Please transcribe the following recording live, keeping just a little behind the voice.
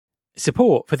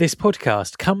Support for this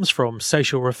podcast comes from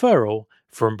Social Referral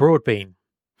from Broadbean.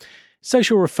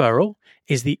 Social Referral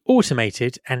is the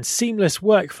automated and seamless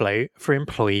workflow for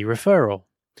employee referral.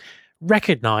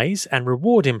 Recognise and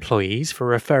reward employees for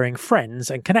referring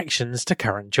friends and connections to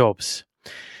current jobs.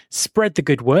 Spread the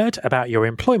good word about your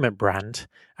employment brand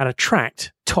and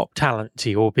attract top talent to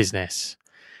your business.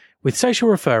 With Social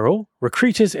Referral,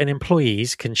 recruiters and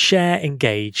employees can share,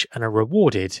 engage, and are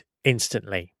rewarded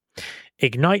instantly.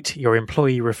 Ignite your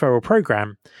employee referral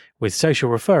program with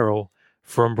Social Referral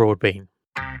from Broadbean.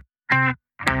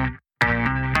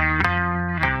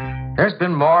 There's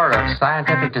been more of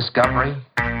scientific discovery,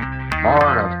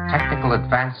 more of technical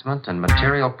advancement and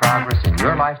material progress in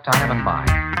your lifetime and mine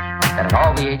than in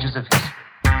all the ages of history.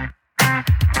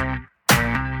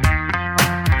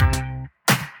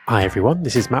 Hi everyone,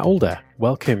 this is Matt Alder.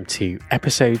 Welcome to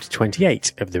episode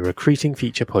 28 of the Recruiting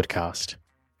Future podcast.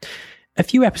 A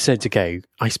few episodes ago,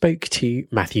 I spoke to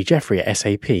Matthew Jeffrey at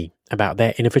SAP about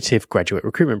their innovative graduate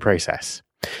recruitment process.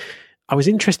 I was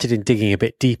interested in digging a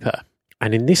bit deeper,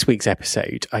 and in this week's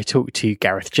episode, I talked to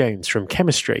Gareth Jones from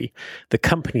Chemistry, the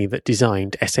company that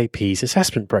designed SAP's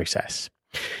assessment process.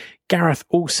 Gareth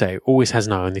also always has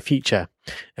an eye on the future,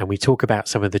 and we talk about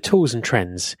some of the tools and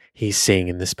trends he's seeing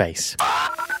in the space.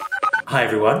 Hi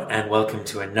everyone, and welcome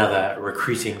to another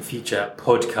Recruiting Future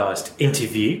podcast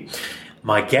interview.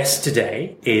 My guest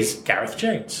today is Gareth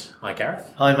Jones. Hi,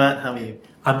 Gareth. Hi, Matt. How are you?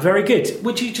 I'm very good.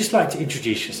 Would you just like to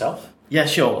introduce yourself? Yeah,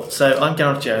 sure. So I'm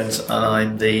Gareth Jones, and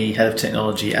I'm the head of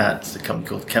technology at the company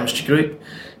called Chemistry Group,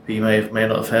 who you may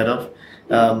not have heard of.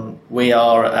 We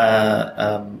are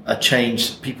a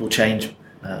people change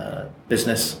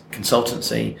business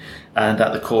consultancy, and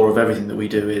at the core of everything that we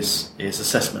do is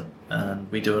assessment.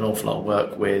 And we do an awful lot of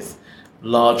work with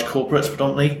large corporates,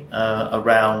 predominantly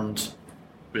around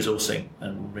resourcing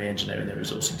and re-engineering their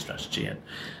resourcing strategy.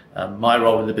 And my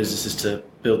role in the business is to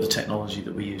build the technology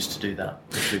that we use to do that,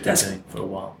 which we've been doing for a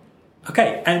while.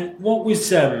 Okay, and what was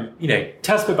tell us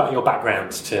a bit about your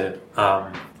background that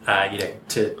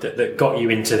got you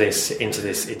into this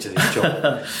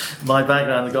job. My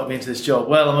background that got me into this job.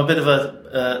 Well, I'm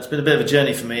it's been a bit of a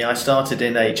journey for me. I started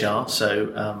in HR,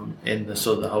 so in the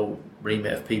sort of the whole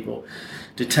remit of people.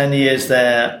 Did 10 years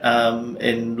there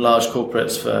in large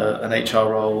corporates for an HR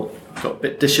role. Got a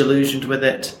bit disillusioned with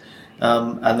it,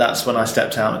 and that's when I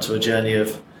stepped out into a journey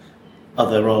of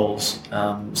other roles,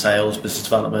 sales, business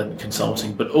development,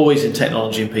 consulting, but always in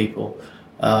technology and people.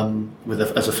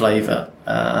 As a flavour,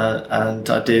 and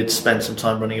I did spend some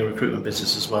time running a recruitment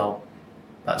business as well,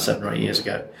 about 7 or 8 years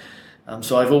ago.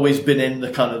 So I've always been in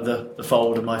the kind of the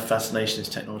fold, and my fascination is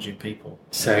technology and people.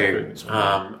 So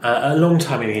a long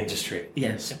time in the industry.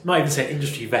 Yes, might even say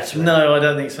industry veteran. No, I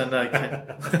don't think so. No,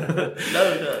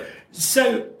 no.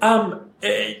 So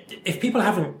if people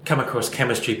haven't come across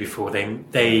Chemistry before, they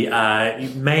you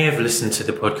may have listened to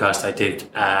the podcast I did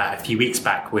a few weeks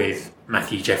back with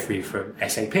Matthew Jeffrey from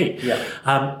SAP.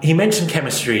 Yeah. He mentioned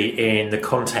Chemistry in the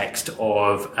context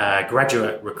of a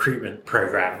graduate recruitment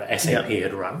program that SAP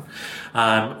had run,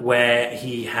 where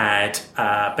he had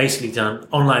basically done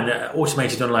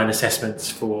automated online assessments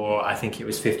for, I think it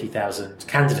was 50,000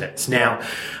 candidates. Now,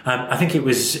 I think it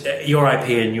was your IP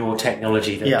and your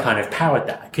technology that kind of powered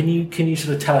that. Can you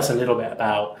sort of tell us a little bit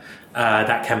about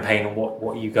that campaign and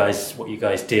what you guys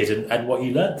did and what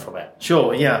you learned from it?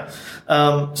 Sure, yeah.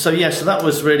 So that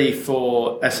was really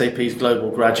for SAP's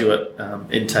global graduate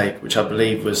intake, which I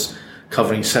believe was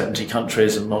covering 70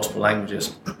 countries and multiple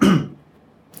languages.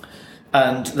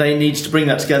 And they needed to bring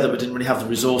that together, but didn't really have the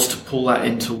resource to pull that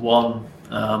into one,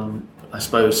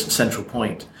 central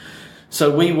point.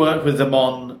 So we worked with them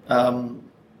on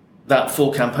that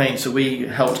full campaign. So we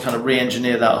helped kind of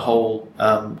re-engineer that whole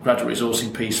graduate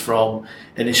resourcing piece from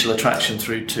initial attraction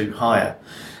through to hire.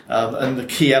 And the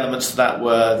key elements to that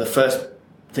were, the first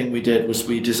thing we did was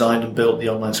we designed and built the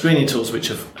online screening tools, which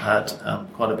have had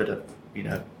quite a bit of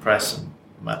press, and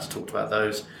Matt's talked about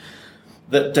those,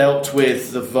 that dealt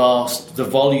with the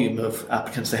volume of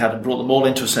applicants they had and brought them all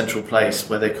into a central place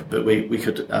where we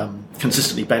could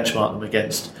consistently benchmark them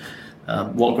against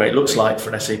what great looks like for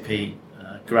an SAP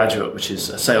graduate, which is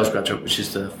a sales graduate, which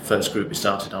is the first group we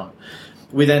started on.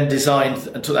 We then designed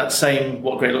and took that same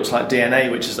what great looks like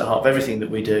DNA, which is the heart of everything that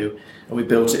we do, and we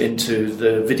built it into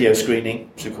the video screening,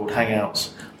 which are called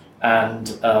Hangouts, and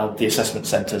the assessment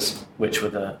centres, which were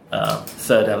the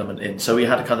third element in. So we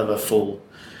had a kind of a full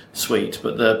suite,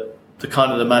 but the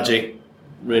kind of the magic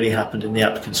really happened in the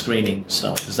applicant screening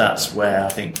stuff, because that's where I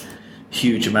think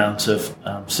huge amount of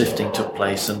sifting took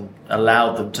place and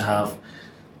allowed them to have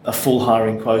a full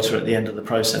hiring quota at the end of the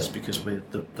process, because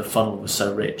the funnel was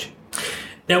so rich.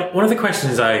 Now, one of the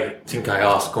questions I think I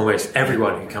ask almost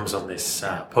everyone who comes on this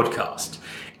podcast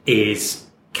is,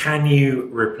 can you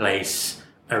replace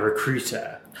a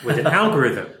recruiter with an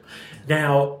algorithm?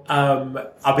 Now,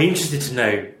 I'll be interested to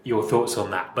know your thoughts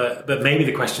on that, but maybe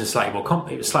the question is slightly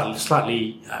more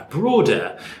slightly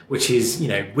broader, which is,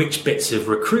 which bits of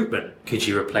recruitment could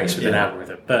you replace with an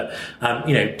algorithm? But,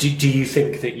 do you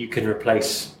think that you can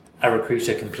replace a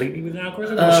recruiter completely with an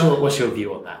algorithm? What's your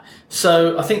view on that?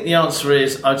 So I think the answer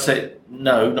is, I'd say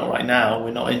no, not right now. We're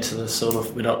not into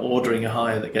we're not ordering a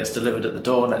hire that gets delivered at the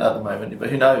door at the moment, but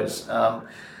who knows?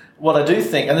 What I do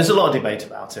think, and there's a lot of debate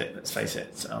about it, let's face it,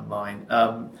 it's online,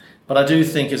 but I do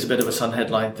think it's a bit of a Sun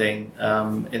headline thing,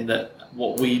 in that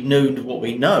what we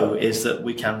know is that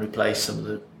we can replace some of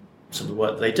the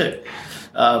work that they do.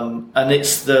 And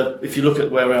it's if you look at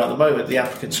where we are at the moment, the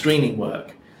applicant screening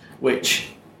work, which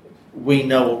we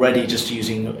know already just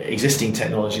using existing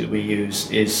technology that we use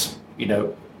is,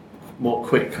 more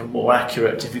quick and more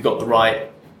accurate if you've got the right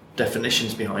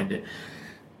definitions behind it.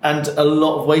 And a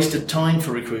lot of wasted time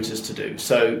for recruiters to do.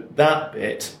 So that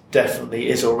bit definitely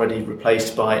is already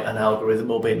replaced by an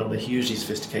algorithm, albeit not a hugely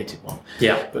sophisticated one.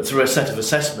 Yeah. But through a set of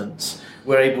assessments,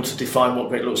 we're able to define what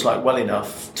great looks like well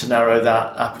enough to narrow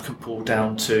that applicant pool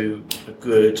down to a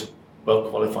good,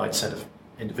 well-qualified set of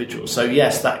individuals. So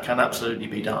yes, that can absolutely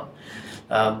be done.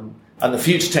 And the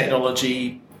future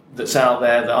technology that's out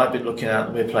there that I've been looking at,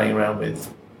 that we're playing around with,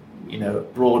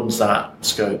 broadens that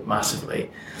scope massively,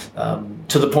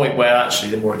 to the point where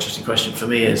actually the more interesting question for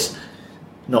me is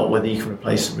not whether you can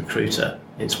replace a recruiter,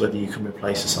 it's whether you can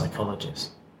replace a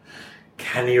psychologist.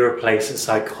 Can you replace a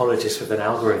psychologist with an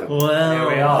algorithm? Well, there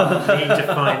we are.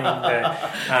 Redefining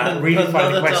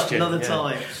the question. Another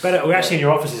time. But we're actually in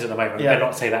your offices at the moment. Yeah. Better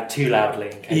not say that too loudly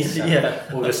in case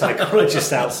all the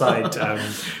psychologists outside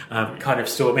kind of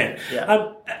storm in.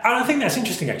 Yeah. And I think that's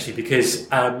interesting actually, because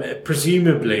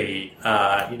presumably,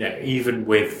 even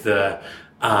with the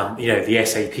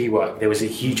SAP work, there was a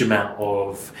huge amount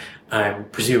of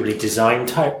presumably design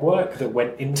type work that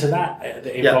went into that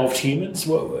involved humans.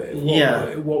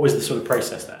 What was the sort of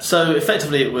process there? So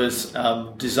effectively it was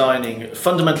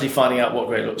fundamentally finding out what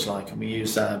great looks like, and we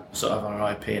use our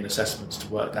IP and assessments to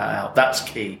work that out. That's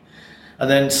key. And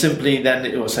then it's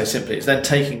then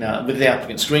taking that with the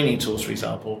applicant screening tools, for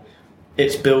example,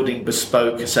 it's building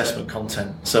bespoke assessment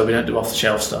content. So we don't do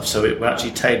off-the-shelf stuff. So we're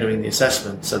actually tailoring the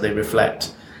assessment so they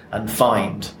reflect and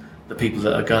find the people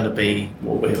that are going to be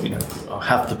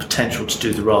have the potential to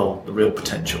do the role, the real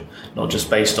potential, not just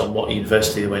based on what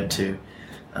university they went to,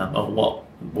 or what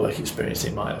work experience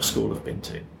they might have school have been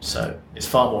to. So it's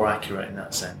far more accurate in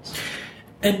that sense.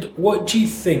 And what do you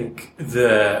think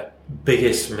the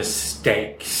biggest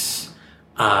mistakes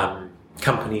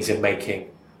companies are making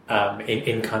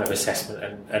in kind of assessment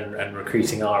and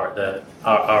recruiting are at the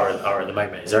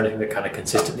moment? Is there anything that kind of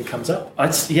consistently comes up? I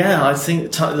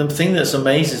think the thing that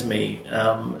amazes me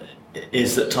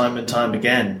is that time and time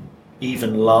again,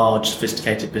 even large,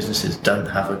 sophisticated businesses don't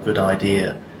have a good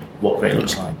idea what great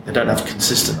looks like. They don't have a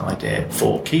consistent idea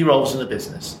for key roles in the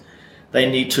business. They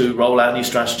need to roll out a new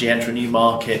strategy, enter a new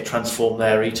market, transform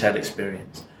their retail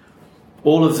experience.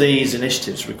 All of these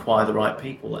initiatives require the right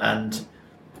people, and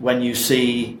when you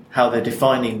see how they're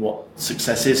defining what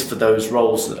success is for those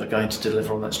roles that are going to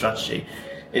deliver on that strategy,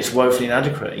 it's woefully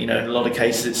inadequate. In a lot of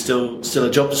cases, it's still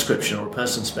a job description or a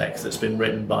person spec that's been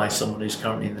written by someone who's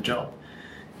currently in the job.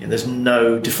 There's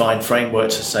no defined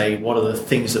framework to say what are the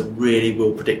things that really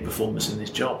will predict performance in this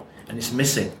job, and it's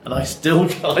missing. And I still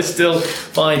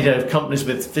find companies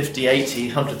with 50, 80,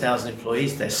 100,000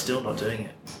 employees, they're still not doing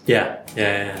it. Yeah.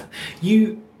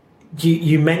 You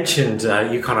mentioned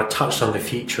you kind of touched on the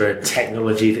future and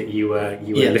technology that you were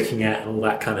looking at and all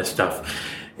that kind of stuff.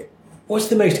 What's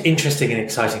the most interesting and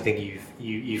exciting thing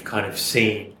you've kind of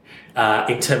seen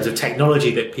in terms of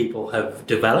technology that people have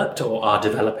developed or are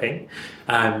developing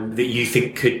that you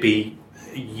think could be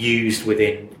used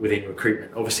within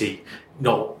recruitment? Obviously,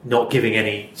 not giving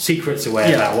any secrets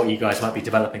away about what you guys might be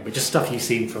developing, but just stuff you've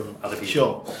seen from other people.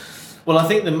 Sure. Well, I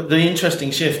think the interesting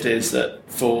shift is that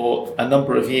for a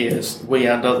number of years, we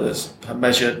and others have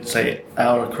measured, say,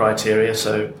 our criteria.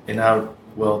 So in our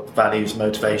world, values,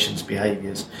 motivations,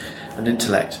 behaviours, and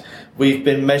intellect. We've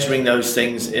been measuring those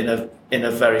things in a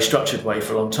very structured way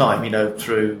for a long time,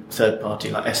 through third-party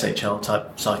like SHL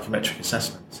type psychometric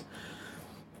assessments.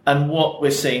 And what we're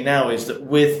seeing now is that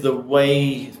with the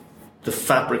way the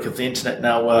fabric of the internet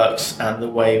now works and the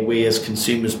way we as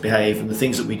consumers behave and the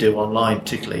things that we do online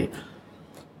particularly,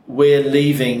 we're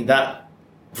leaving that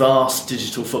vast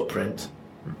digital footprint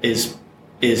is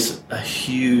a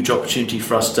huge opportunity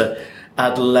for us to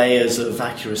add layers of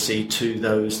accuracy to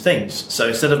those things. So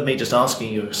instead of me just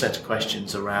asking you a set of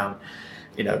questions around,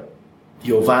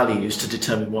 your values to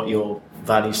determine what your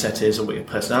value set is or what your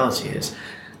personality is,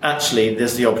 actually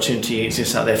there's the opportunity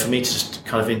exists out there for me to just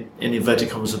kind of in inverted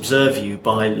commas observe you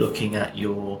by looking at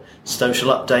your social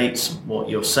updates, what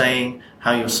you're saying,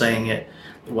 how you're saying it,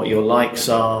 what your likes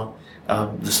are,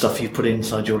 the stuff you put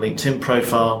inside your LinkedIn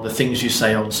profile, the things you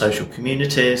say on social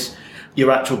communities,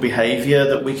 your actual behavior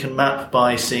that we can map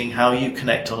by seeing how you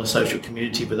connect on a social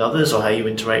community with others or how you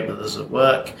interact with others at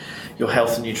work, your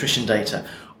health and nutrition data.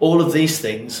 All of these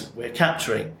things we're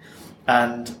capturing,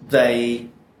 and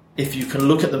if you can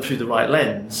look at them through the right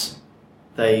lens,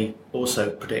 they also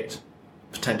predict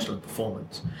potential and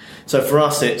performance. So for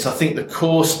us, I think the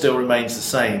core still remains the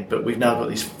same, but we've now got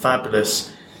these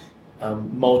fabulous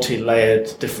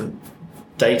multi-layered different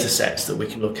data sets that we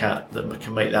can look at that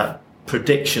can make that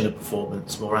prediction of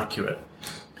performance more accurate.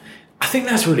 I think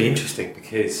that's really interesting,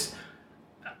 because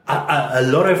a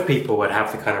lot of people would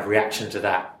have the kind of reaction to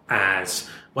that as,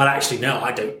 well, actually, no,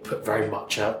 I don't put very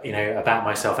much about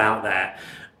myself out there.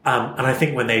 And I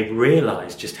think when they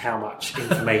realise just how much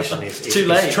information is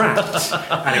tracked,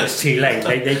 and it was too late,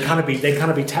 they kind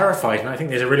of be terrified. And I think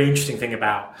there's a really interesting thing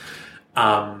about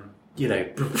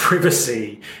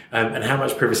privacy, and how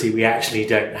much privacy we actually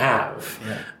don't have.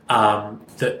 Yeah.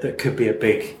 That could be a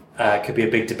big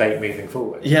debate moving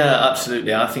forward. Yeah,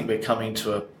 absolutely. I think we're coming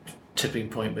to a tipping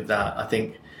point with that. I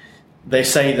think they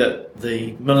say that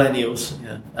the millennials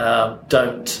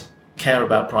don't care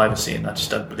about privacy, and I just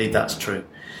don't believe that's true.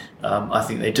 I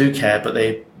think they do care, but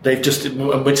they've just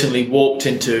unwittingly walked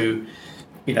into,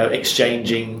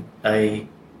 exchanging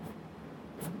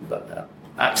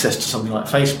access to something like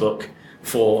Facebook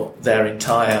for their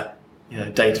entire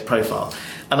data profile.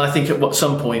 And I think at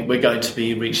some point we're going to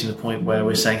be reaching the point where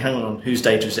we're saying, hang on, whose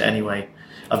data is it anyway?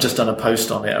 I've just done a post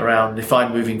on it around, if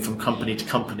I'm moving from company to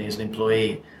company as an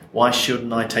employee, why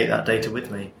shouldn't I take that data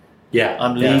with me? Yeah,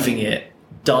 I'm leaving it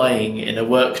dying in a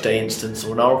Workday instance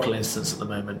or an Oracle instance at the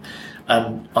moment,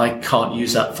 and I can't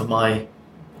use that for my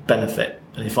benefit.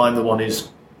 And if I'm the one who's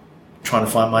trying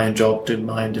to find my own job, do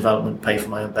my own development, pay for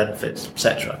my own benefits,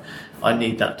 etc., I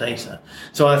need that data.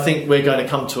 So I think we're going to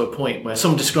come to a point where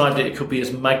someone described it could be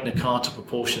as Magna Carta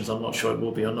proportions. I'm not sure it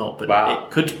will be or not, but It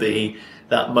could be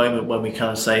that moment when we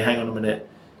kind of say, hang on a minute,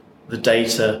 the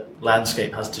data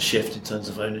landscape has to shift in terms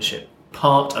of ownership,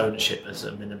 part ownership as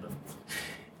a minimum.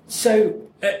 So,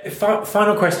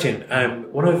 final question.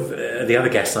 One of the other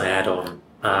guests I had on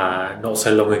not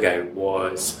so long ago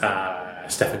was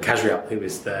Stefan Kasriel, who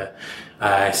is the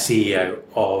CEO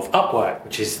of Upwork,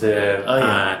 which is the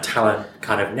talent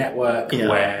kind of network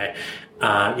where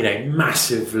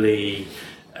massively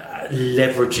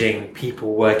leveraging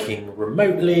people working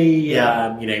remotely,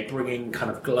 bringing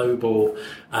kind of global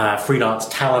freelance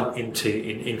talent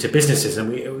into businesses. And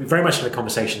we very much had a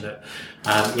conversation that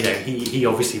he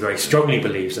obviously very strongly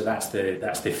believes that's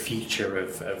the future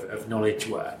of knowledge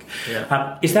work.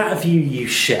 Yeah. Is that a view you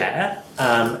share?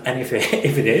 And if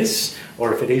it is,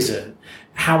 or if it isn't,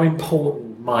 how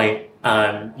important might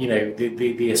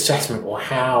the assessment, or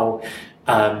how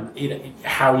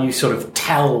how you sort of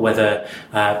tell whether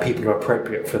people are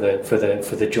appropriate for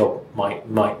the job might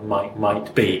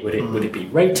be? Would it be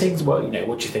ratings? Well,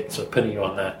 what do you think? Sort of putting you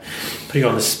on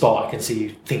the spot. I can see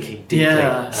you thinking deeply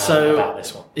about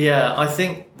this one. Yeah, I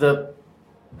think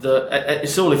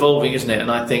it's all evolving, isn't it?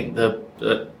 And I think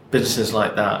the businesses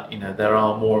like that, there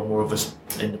are more and more of us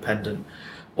independent,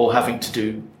 or having to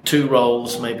do two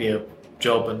roles, maybe a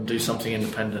job and do something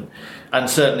independent. And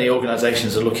certainly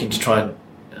organisations are looking to try and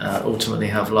ultimately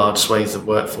have large swathes of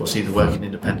workforce either working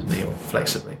independently or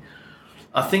flexibly.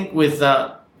 I think with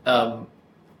that,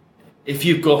 if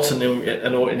you've got an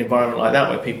environment like that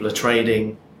where people are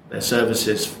trading their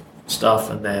services,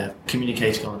 stuff, and they're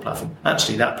communicating on the platform,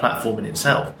 actually that platform in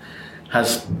itself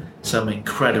has some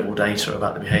incredible data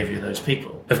about the behaviour of those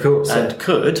people. Of course. And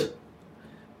could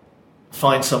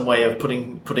find some way of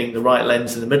putting the right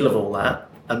lens in the middle of all that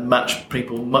and match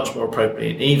people much more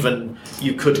appropriately. And even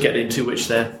you could get into which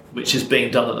is being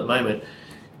done at the moment,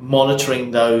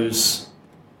 monitoring those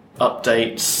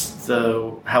updates,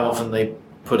 how often they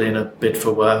put in a bid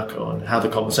for work, or how the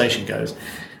conversation goes,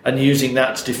 and using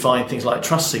that to define things like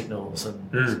trust signals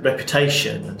and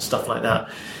reputation and stuff like that.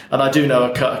 And I do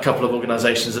know a couple of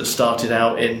organisations that started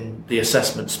out in the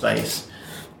assessment space,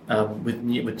 with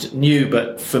new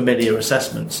but familiar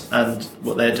assessments, and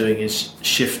what they're doing is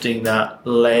shifting that,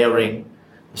 layering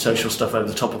social stuff over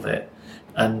the top of it,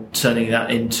 and turning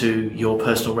that into your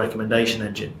personal recommendation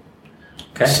engine.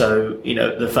 Okay. So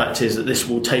the fact is that this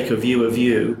will take a view of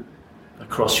you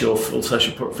across your full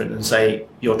social footprint and say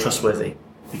you're trustworthy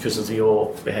because of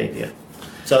your behaviour.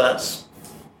 So that's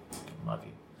my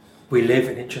view. We live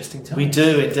in interesting times. We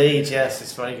do indeed, yes.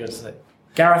 It's very good, isn't it?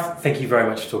 Gareth, thank you very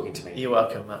much for talking to me. You're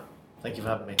welcome, Matt. Thank you for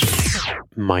having me.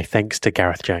 My thanks to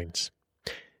Gareth Jones.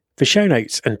 For show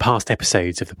notes and past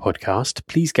episodes of the podcast,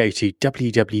 please go to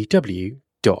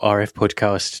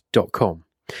www.rfpodcast.com.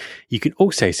 You can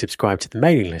also subscribe to the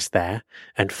mailing list there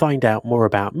and find out more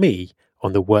about me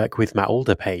on the Work with Matt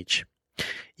Alder page.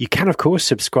 You can, of course,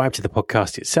 subscribe to the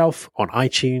podcast itself on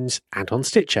iTunes and on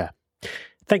Stitcher.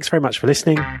 Thanks very much for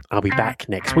listening. I'll be back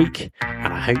next week,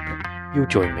 and I hope you'll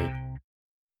join me.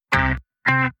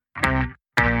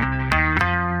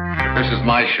 This is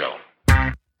my show.